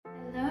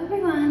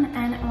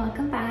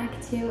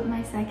back to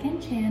my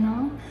second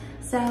channel.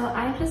 So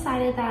I've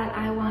decided that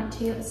I want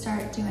to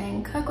start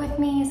doing cook with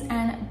me's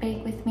and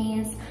bake with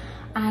me's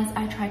as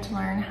I try to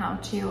learn how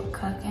to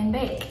cook and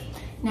bake.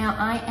 Now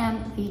I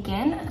am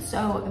vegan,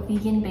 so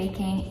vegan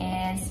baking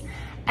is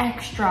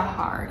extra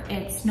hard.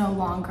 It's no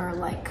longer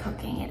like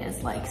cooking, it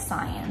is like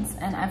science.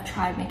 And I've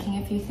tried making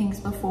a few things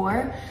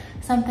before.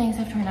 Some things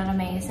have turned out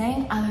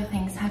amazing, other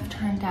things have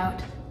turned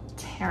out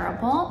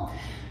terrible.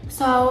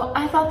 So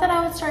I thought that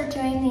I would start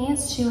doing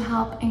these to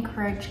help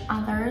encourage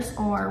others,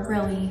 or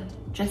really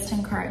just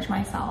encourage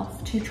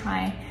myself to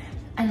try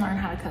and learn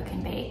how to cook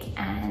and bake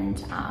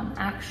and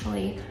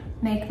actually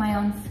make my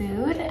own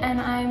food. And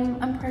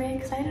I'm pretty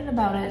excited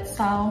about it.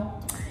 So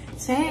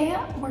today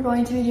we're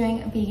going to be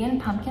doing vegan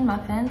pumpkin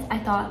muffins. I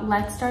thought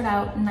let's start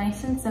out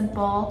nice and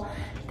simple.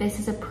 This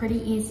is a pretty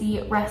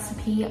easy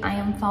recipe. I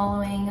am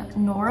following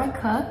Nora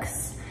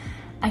Cooks.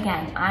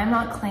 Again, I'm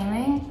not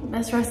claiming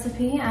this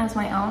recipe as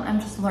my own. I'm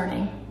just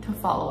learning to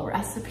follow a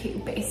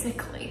recipe,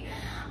 basically.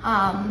 So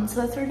that's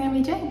what we're gonna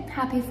be doing.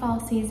 Happy fall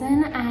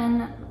season.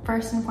 And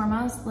first and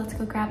foremost, let's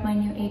go grab my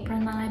new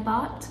apron that I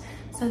bought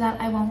so that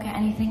I won't get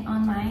anything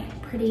on my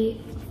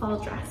pretty fall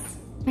dress.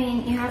 I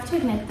mean, you have to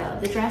admit though,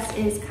 the dress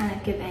is kind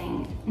of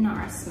giving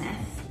Nora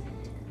Smith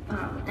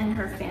and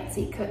her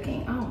fancy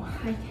cooking.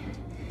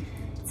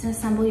 It's an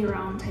assemble your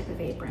own type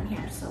of apron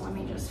here, so let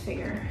me just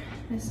figure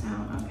this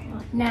out. Okay.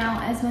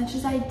 Now, as much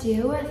as I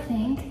do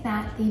think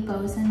that the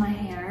bows in my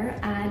hair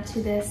add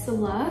to this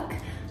look,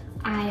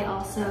 I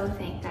also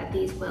think that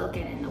these will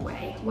get in the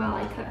way while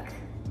I cook.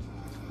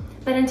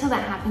 But until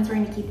that happens, we're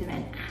gonna keep them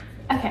in.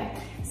 Okay,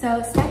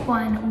 so step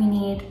one, we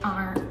need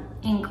our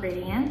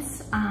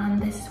ingredients.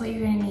 This is what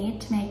you're gonna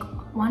need to make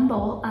 1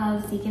 bowl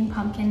of vegan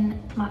pumpkin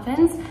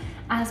muffins,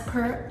 as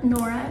per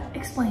Nora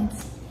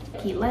explains.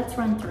 Okay, let's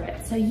run through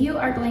it. So you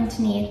are going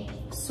to need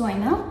soy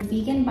milk,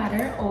 vegan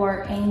butter,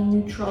 or a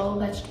neutral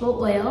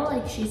vegetable oil,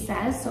 like she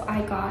says. So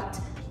I got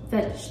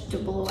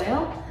vegetable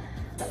oil.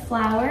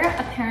 Flour,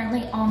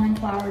 apparently almond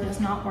flour does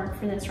not work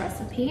for this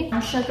recipe.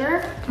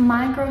 Sugar,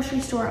 my grocery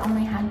store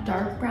only had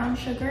dark brown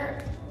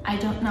sugar. I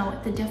don't know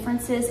what the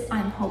difference is.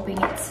 I'm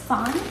hoping it's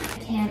fun. A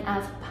can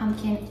of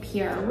pumpkin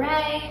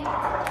puree.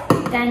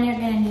 Then you're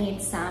gonna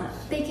need some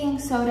baking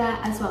soda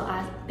as well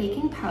as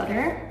baking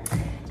powder.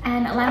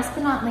 And last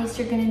but not least,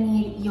 you're gonna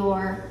need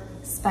your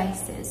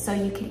spices. So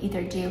you could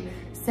either do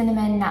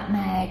cinnamon,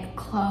 nutmeg,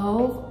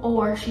 clove,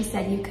 or she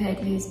said you could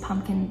use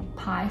pumpkin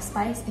pie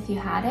spice if you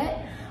had it.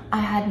 I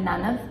had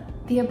none of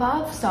the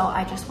above, so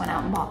I just went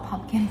out and bought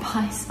pumpkin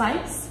pie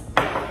spice.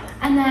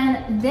 And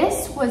then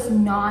this was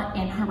not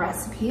in her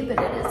recipe, but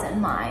it is in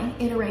my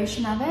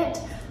iteration of it.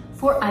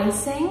 For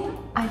icing,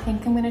 I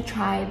think I'm gonna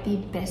try the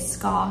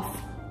Biscoff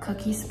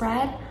cookie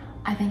spread.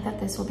 I think that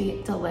this will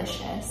be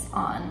delicious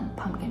on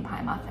pumpkin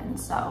pie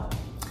muffins, so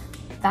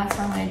that's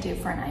what I'm gonna do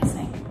for an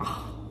icing.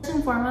 Oh. First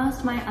and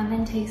foremost, my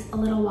oven takes a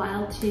little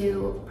while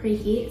to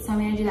preheat, so I'm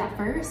gonna do that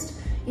first.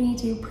 You need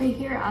to preheat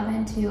your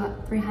oven to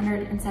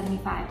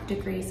 375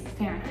 degrees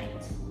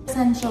Fahrenheit.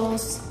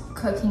 Essentials,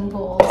 cooking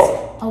bowls,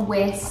 a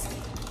whisk,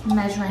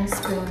 measuring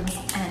spoons,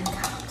 and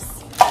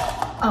cups.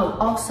 Oh,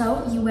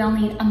 also, you will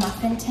need a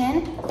muffin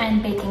tin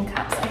and baking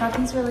cups. I got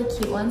these really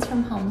cute ones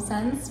from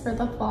HomeSense for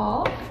the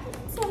fall.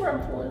 So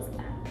adorable is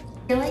that?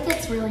 I feel like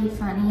it's really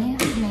funny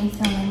me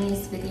filming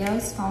these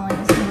videos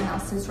following someone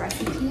else's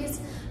recipes,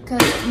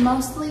 because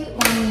mostly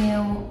when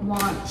you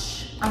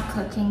watch a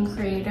cooking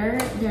creator,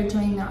 they're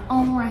doing their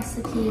own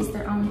recipes,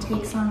 their own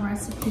takes on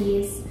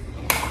recipes,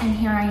 and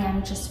here I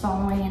am just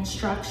following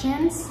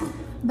instructions.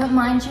 But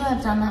mind you,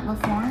 I've done that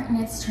before and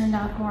it's turned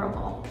out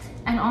horrible.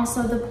 And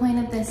also the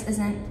point of this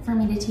isn't for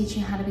me to teach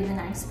you how to be the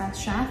next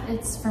best chef,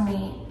 it's for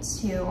me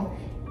to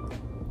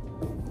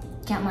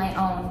get my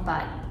own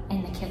butt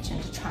in the kitchen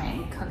to try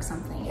and cook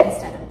something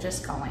instead of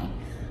just going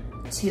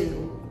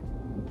to,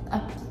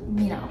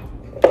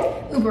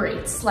 Uber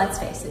Eats, let's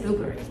face it,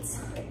 Uber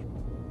Eats.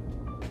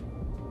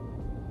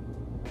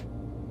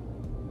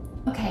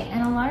 Okay,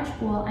 in a large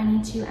bowl, I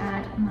need to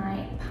add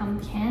my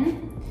pumpkin,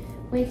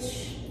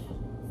 which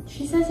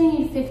she says you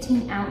need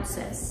 15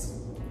 ounces.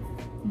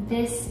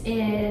 This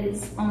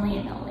is only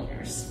in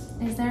milliliters.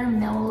 Is there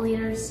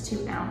milliliters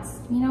to ounce?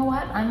 You know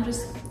what? I'm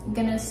just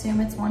gonna assume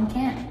it's 1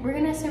 can. We're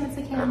gonna assume it's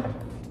a can.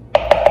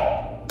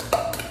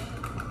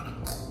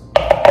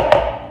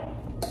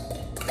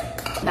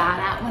 Bad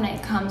at when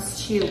it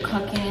comes to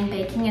cooking and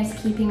baking is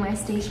keeping my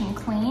station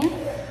clean.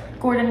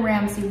 Gordon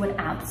Ramsay would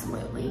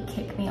absolutely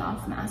kick me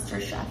off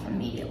MasterChef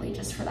immediately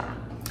just for that.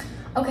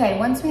 Okay,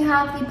 once we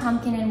have the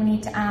pumpkin in, we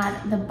need to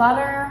add the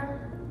butter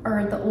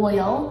or the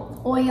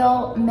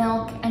oil,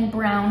 milk, and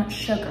brown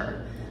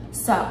sugar.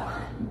 So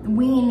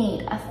we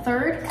need a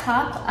 1/3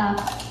 cup of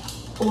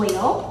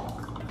oil,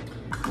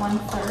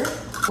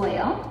 1/3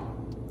 oil.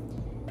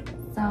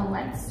 So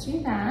let's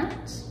do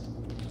that.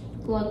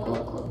 Glug,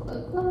 glug, glug,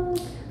 glug, glug.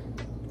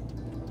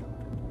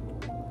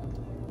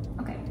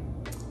 Okay,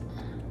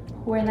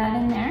 pour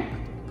that in there.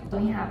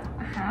 We have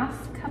a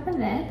 1/2 cup of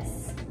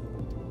this.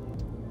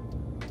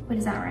 What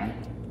is that, right?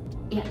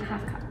 Yeah,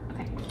 1/2 cup,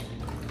 okay.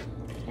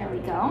 There we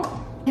go.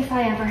 If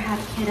I ever have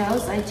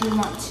kiddos, I do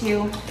want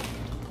to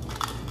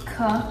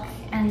cook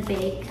and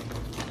bake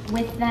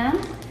with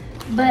them,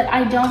 but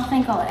I don't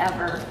think I'll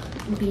ever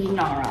be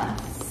Nara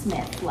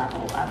Smith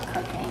level of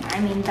cooking.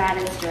 I mean, that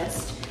is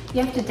just,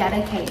 you have to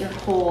dedicate your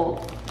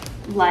whole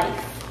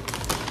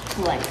life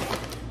to like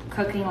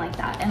cooking like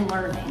that and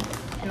learning.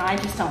 And I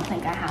just don't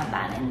think I have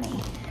that in me.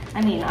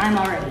 I mean, I'm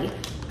already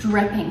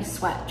dripping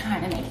sweat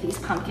trying to make these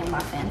pumpkin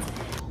muffins.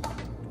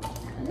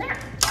 And there.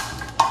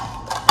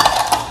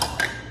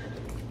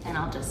 And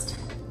I'll just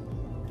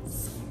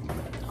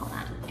put all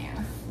that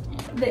there.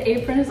 The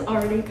apron is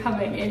already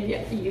coming in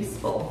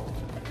useful.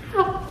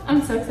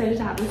 I'm so excited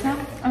to have this now.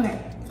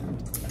 Okay.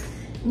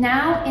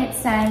 Now it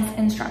says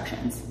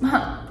instructions.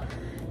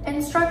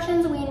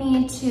 Instructions, we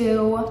need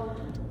to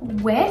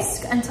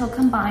whisk until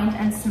combined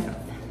and smooth.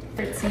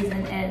 Third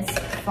season is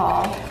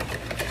fall.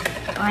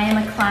 I am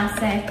a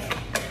classic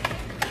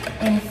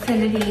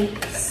infinity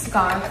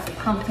scarf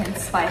pumpkin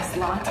spice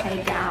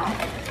latte gal.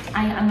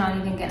 I'm not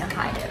even gonna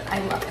hide it. I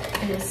love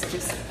it. It is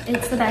just,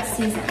 it's the best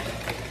season.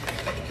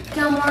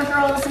 Gilmore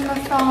Girls in the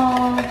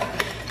fall,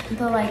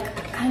 the like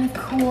kind of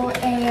cool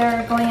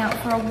air, going out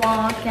for a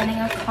walk, getting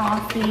a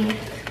coffee.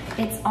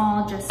 It's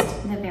all just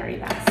the very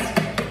best.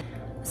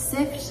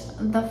 Sift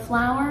the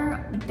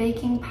flour,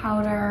 baking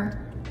powder,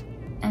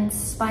 and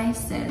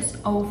spices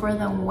over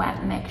the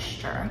wet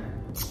mixture.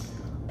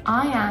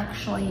 I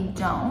actually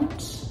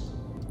don't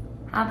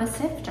have a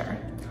sifter.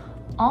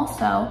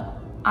 Also,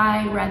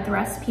 I read the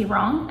recipe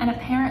wrong, and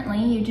apparently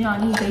you do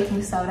not need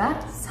baking soda,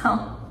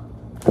 so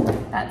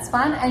that's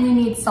fun. And you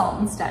need salt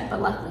instead, but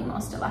luckily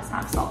most of us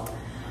have salt.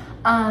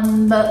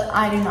 But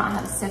I do not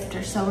have a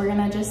sifter, so we're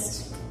gonna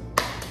just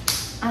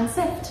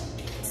unsift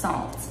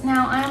salt.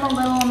 Now, I'm a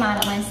little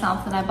mad at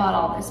myself that I bought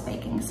all this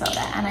baking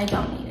soda and I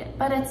don't need it,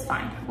 but it's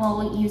fine.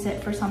 We'll use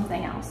it for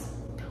something else.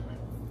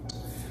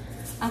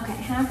 Okay,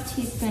 1/2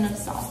 teaspoon of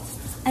salt.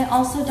 I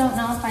also don't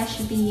know if I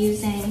should be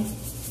using,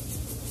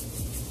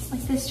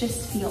 like this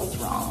just feels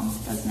wrong,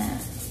 doesn't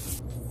it?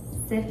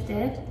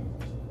 Sifted,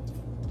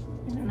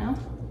 I don't know.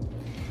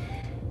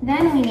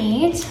 Then we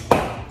need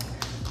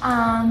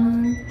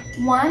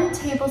 1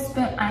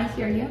 tablespoon, I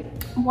hear you,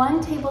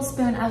 1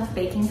 tablespoon of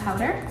baking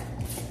powder.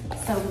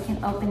 So we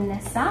can open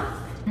this up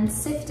and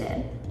sift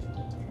it.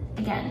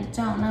 Again,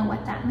 don't know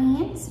what that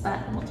means, but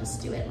we'll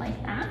just do it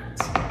like that.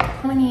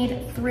 We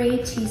need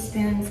 3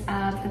 teaspoons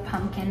of the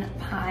pumpkin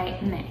pie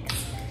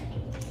mix.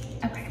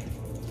 Okay,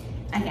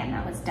 again,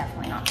 that was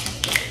definitely not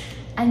sifted.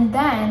 And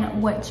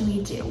then what do?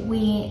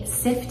 We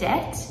sift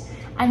it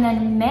and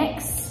then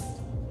mix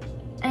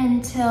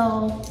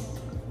into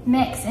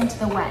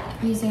the wet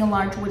using a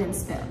large wooden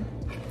spoon.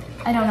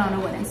 I don't own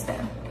a wooden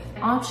spoon.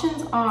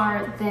 Options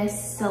are this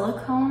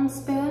silicone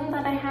spoon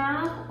that I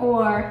have,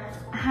 or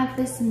I have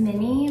this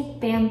mini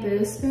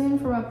bamboo spoon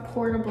from a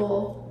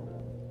portable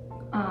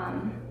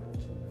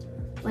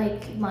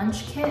like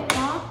lunch kit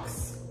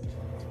box.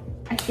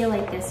 I feel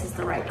like this is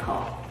the right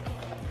call.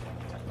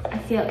 I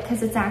feel,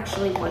 because it's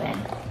actually wooden,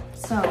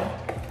 so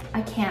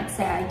I can't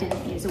say I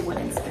didn't use a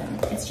wooden spoon.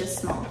 It's just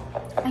small.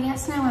 I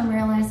guess now I'm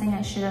realizing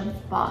I should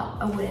have bought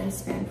a wooden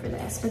spoon for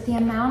this, but the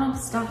amount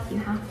of stuff you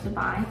have to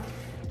buy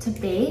to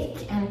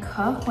bake and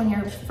cook when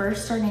you're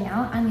first starting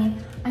out, I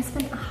mean, I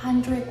spent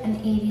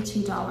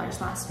 $182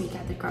 last week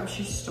at the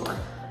grocery store,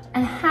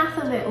 and half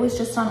of it was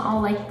just on all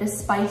like the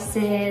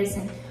spices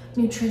and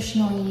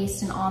nutritional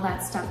yeast and all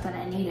that stuff that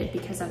I needed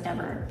because I've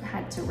never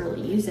had to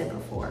really use it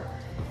before.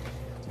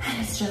 And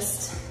it's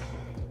just,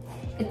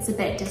 it's a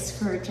bit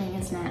discouraging,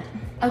 isn't it?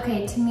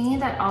 Okay, to me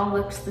that all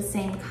looks the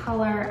same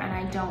color and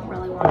I don't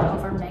really want to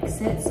over mix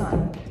it, so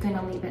I'm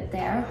gonna leave it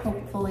there.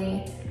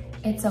 Hopefully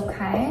it's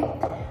okay.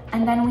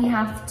 And then we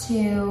have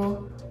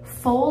to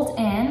fold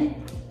in,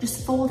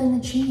 just fold in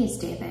the cheese,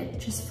 David.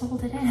 Just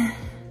fold it in.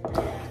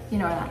 You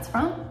know where that's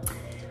from?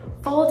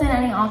 Fold in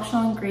any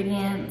optional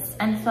ingredients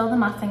and fill the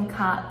muffin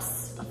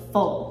cups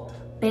full.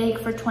 Bake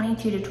for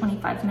 22 to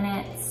 25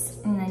 minutes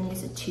and then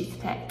use a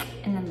toothpick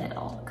in the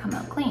middle. Come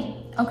out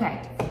clean.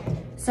 Okay,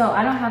 so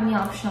I don't have any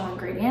optional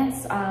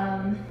ingredients.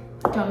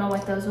 Don't know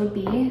what those would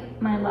be.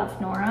 My love,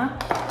 Nora.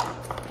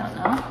 Don't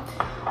know.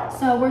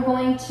 So we're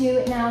going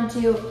to now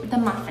do the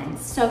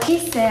muffins. So he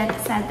said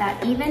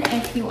that even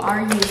if you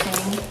are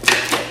using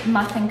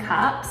muffin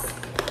cups,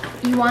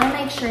 you want to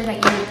make sure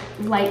that you're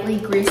lightly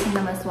greasing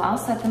them as well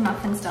so that the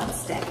muffins don't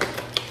stick.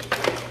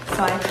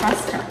 So I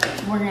trust him.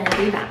 We're gonna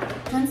do that.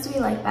 Which ones do we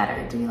like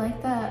better? Do we like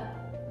the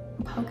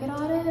polka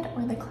dotted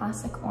or the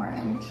classic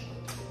orange?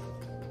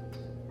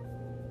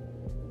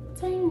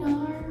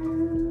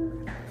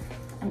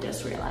 I'm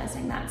just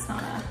realizing that's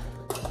not a,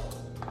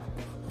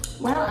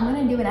 well, I'm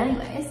gonna do it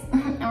anyways,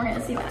 and we're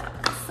gonna see what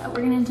happens. So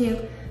we're gonna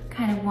do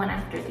kind of one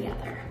after the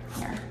other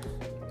here.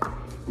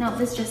 No,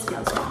 this just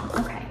feels wrong.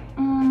 Okay.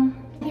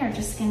 You're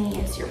just gonna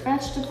use your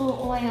vegetable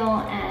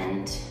oil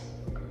and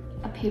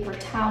a paper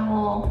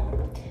towel.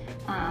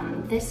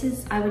 This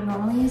is, I would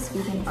normally use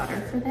vegan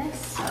butter for this,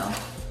 so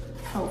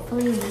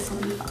hopefully this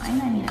will be fine.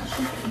 I mean, it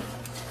should be.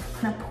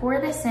 I'm gonna pour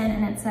this in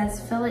and it says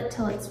fill it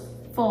till it's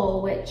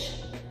full, which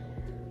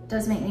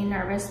does make me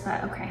nervous,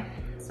 but okay.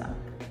 So,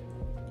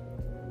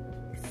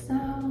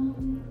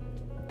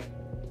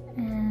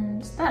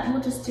 and that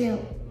we'll just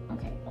do,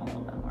 okay, a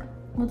little bit more.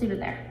 We'll do it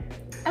there.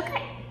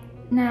 Okay,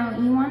 now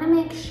you wanna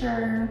make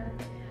sure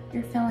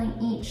you're filling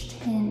each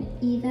tin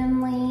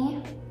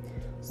evenly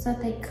so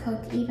that they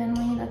cook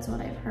evenly, that's what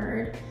I've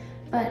heard.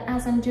 But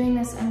as I'm doing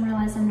this, I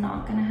realize I'm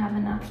not gonna have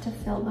enough to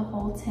fill the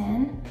whole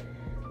tin.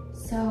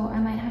 So I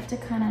might have to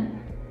kind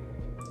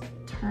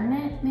of turn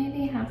it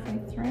maybe halfway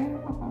through,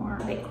 or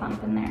a big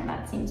clump in there,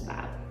 that seems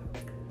bad.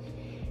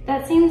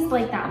 That seems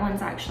like that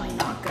one's actually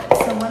not good.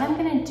 So what I'm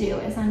gonna do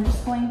is I'm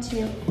just going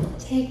to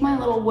take my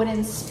little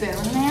wooden spoon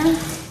there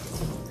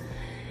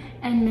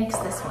and mix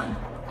this one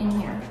in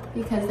here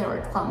because there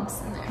were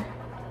clumps in there.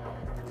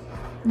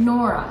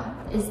 Nora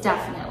is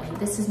definitely,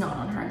 this is not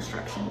on her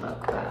instruction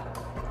book, but.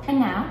 And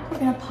now we're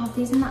gonna pop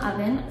these in the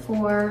oven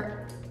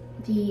for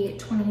the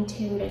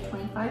 22 to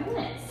 25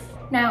 minutes.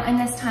 Now in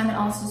this time, it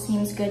also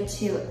seems good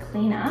to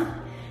clean up.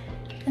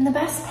 And the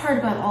best part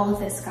about all of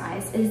this,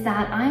 guys, is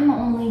that I'm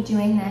only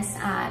doing this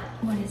at,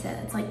 what is it?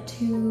 It's like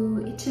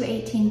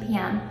 2:18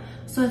 p.m.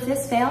 So if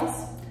this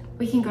fails,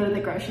 we can go to the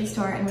grocery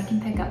store and we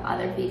can pick up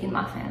other vegan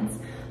muffins.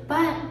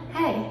 But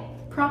hey,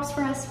 props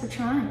for us for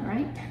trying,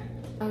 right?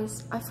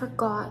 Guys, I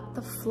forgot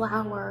the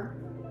flour.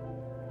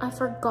 I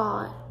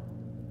forgot.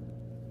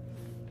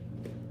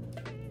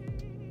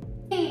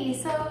 Hey,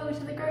 so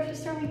to the grocery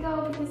store we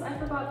go because I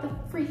forgot the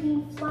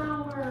freaking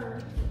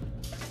flour.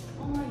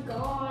 Oh my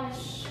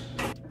gosh.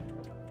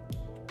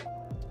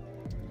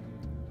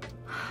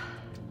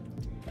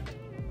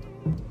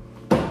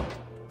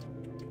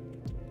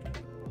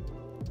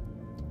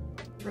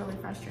 Really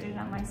frustrated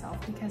at myself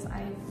because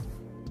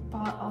I've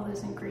bought all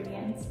those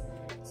ingredients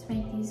to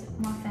make these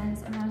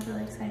muffins and I was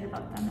really excited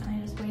about them and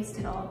I just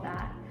wasted all of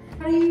that.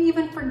 How do you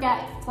even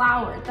forget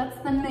flour? That's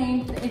the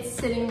main thing. It's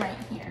sitting right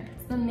here.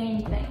 It's the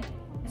main thing.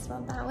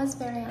 Well, that was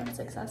very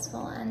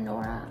unsuccessful and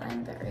Nora,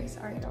 I'm very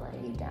sorry to let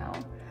you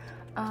down.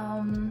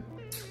 I'm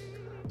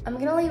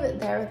gonna leave it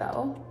there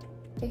though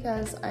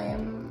because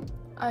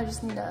I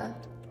just need a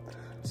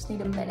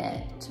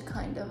minute to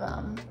kind of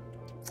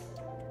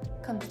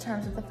come to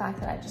terms with the fact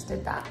that I just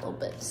did that. A little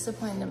bit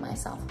disappointed in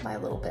myself. By a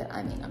little bit,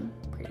 I mean I'm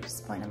pretty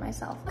disappointed in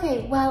myself.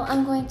 Okay, well,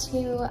 I'm going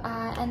to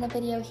end the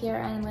video here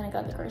and I'm gonna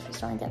go to the grocery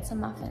store and get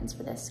some muffins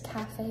for this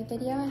cafe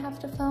video I have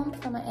to film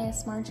for my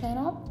ASMR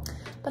channel.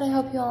 But I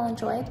hope you all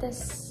enjoyed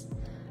this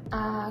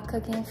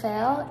cooking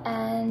fail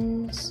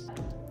and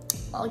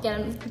I'll get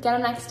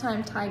him next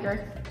time,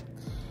 Tiger.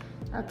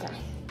 Okay,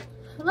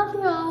 I love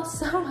you all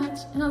so much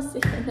and I'll see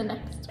you in the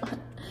next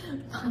one.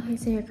 Okay,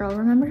 so your girl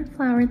remembered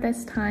flour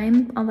this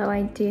time, although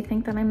I do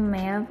think that I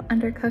may have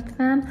undercooked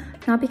them.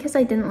 Not because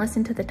I didn't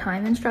listen to the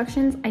time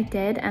instructions, I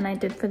did, and I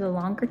did for the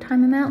longer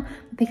time amount,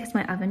 because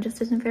my oven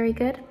just isn't very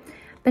good.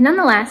 But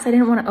nonetheless, I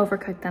didn't want to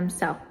overcook them,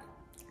 so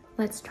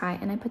let's try.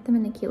 And I put them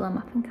in the cute little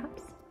muffin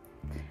cups.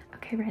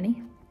 Okay,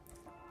 ready?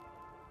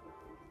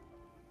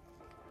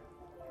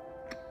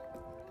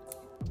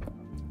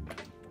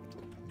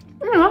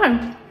 Oh my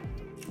god.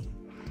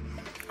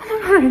 Oh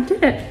my god, I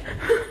did it.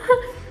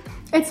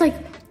 It's like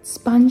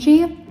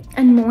spongy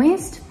and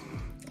moist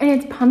and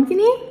it's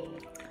pumpkin-y.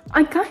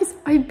 Guys,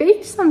 I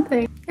baked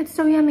something. It's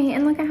so yummy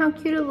and look at how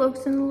cute it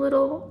looks in the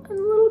little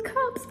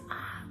cups.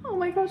 Oh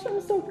my gosh, I'm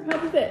so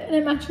proud of it. And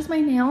it matches my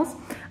nails.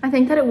 I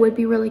think that it would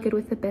be really good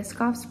with the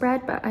Biscoff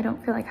spread, but I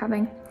don't feel like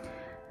having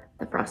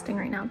the frosting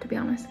right now, to be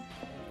honest.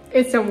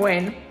 It's a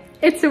win.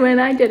 It's a win,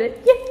 I did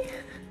it. Yay!